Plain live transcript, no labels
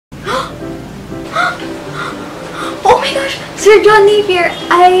Oh my gosh! Sir John Napier!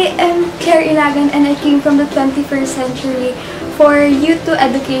 I am Claire Ilagan and I came from the 21st century for you to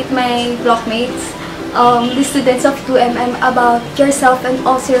educate my blockmates, the students of 2MM, about yourself and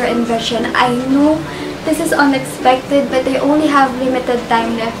also your invention. I know this is unexpected, but I only have limited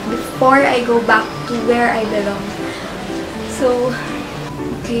time left before I go back to where I belong. So,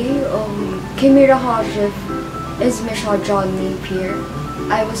 okay, Kimira Hajif is Mr. John Napier.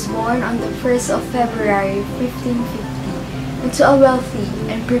 I was born on the 1st of February 1550 into a wealthy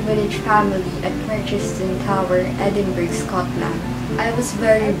and privileged family at Merchiston Tower, Edinburgh, Scotland. I was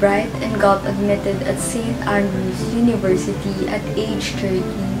very bright and got admitted at St. Andrews University at age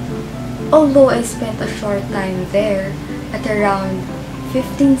 13. Although I spent a short time there, at around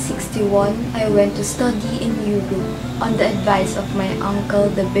 1561, I went to study in Europe on the advice of my uncle,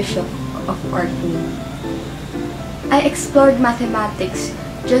 the Bishop of Orkney. I explored mathematics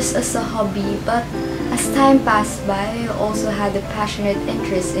just as a hobby, but as time passed by, I also had a passionate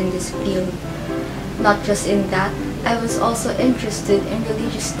interest in this field. Not just in that, I was also interested in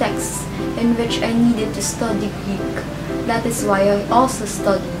religious texts in which I needed to study Greek. That is why I also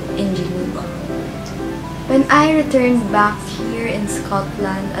studied in Geneva. When I returned back here in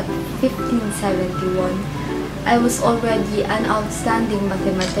Scotland at 1571, I was already an outstanding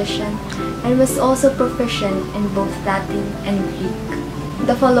mathematician and was also proficient in both Latin and Greek.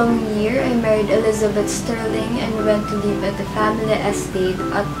 The following year, I married Elizabeth Sterling and went to live at the family estate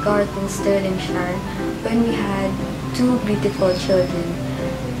at Garton, Stirlingshire, when we had 2 beautiful children.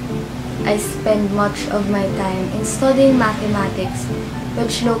 I spent much of my time in studying mathematics,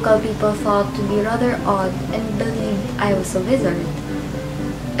 which local people thought to be rather odd and believed I was a wizard.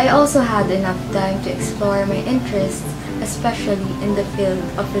 I also had enough time to explore my interests, especially in the field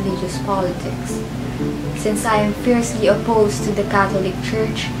of religious politics. Since I am fiercely opposed to the Catholic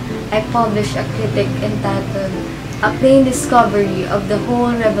Church, I published a critic entitled A Plain Discovery of the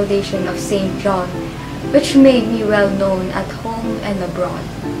Whole Revelation of St. John, which made me well known at home and abroad.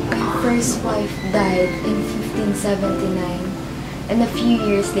 My first wife died in 1579, and a few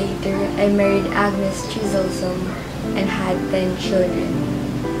years later I married Agnes Chiselsom and had 10 children.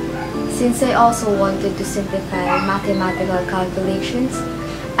 Since I also wanted to simplify mathematical calculations,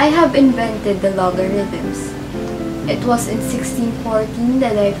 I have invented the logarithms. It was in 1614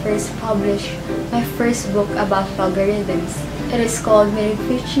 that I first published my first book about logarithms. It is called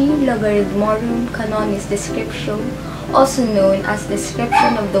Mirifici Logarithmorum Canonis Descriptio, also known as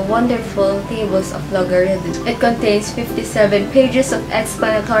Description of the Wonderful Tables of Logarithms. It contains 57 pages of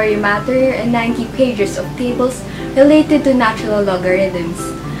explanatory matter and 90 pages of tables related to natural logarithms.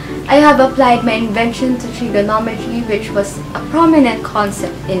 I have applied my invention to trigonometry, which was a prominent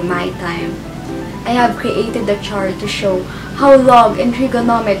concept in my time. I have created a chart to show how log and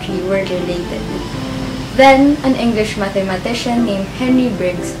trigonometry were related. Then, an English mathematician named Henry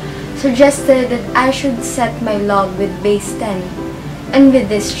Briggs suggested that I should set my log with base 10, and with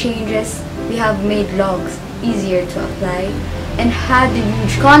these changes, we have made logs easier to apply and had a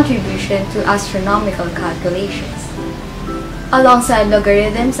huge contribution to astronomical calculations. Alongside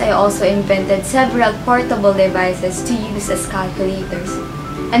logarithms, I also invented several portable devices to use as calculators,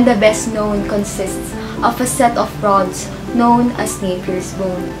 and the best known consists of a set of rods known as Napier's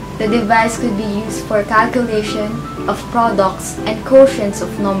bone. The device could be used for calculation of products and quotients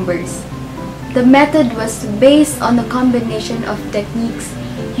of numbers. The method was based on a combination of techniques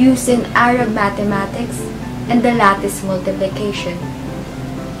used in Arab mathematics and the lattice multiplication.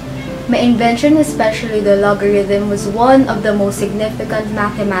 My invention, especially the logarithm, was one of the most significant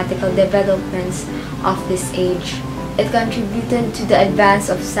mathematical developments of this age. It contributed to the advance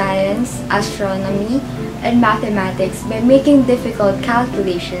of science, astronomy, and mathematics by making difficult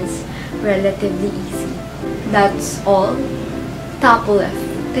calculations relatively easy. That's all. Tapulev.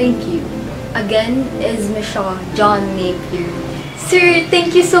 Thank you. Again is Mr. John Napier. Sir,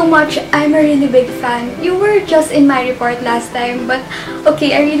 thank you so much. I'm a really big fan. You were just in my report last time, but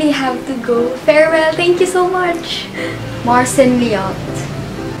okay, I really have to go. Farewell. Thank you so much. Marcin Liot.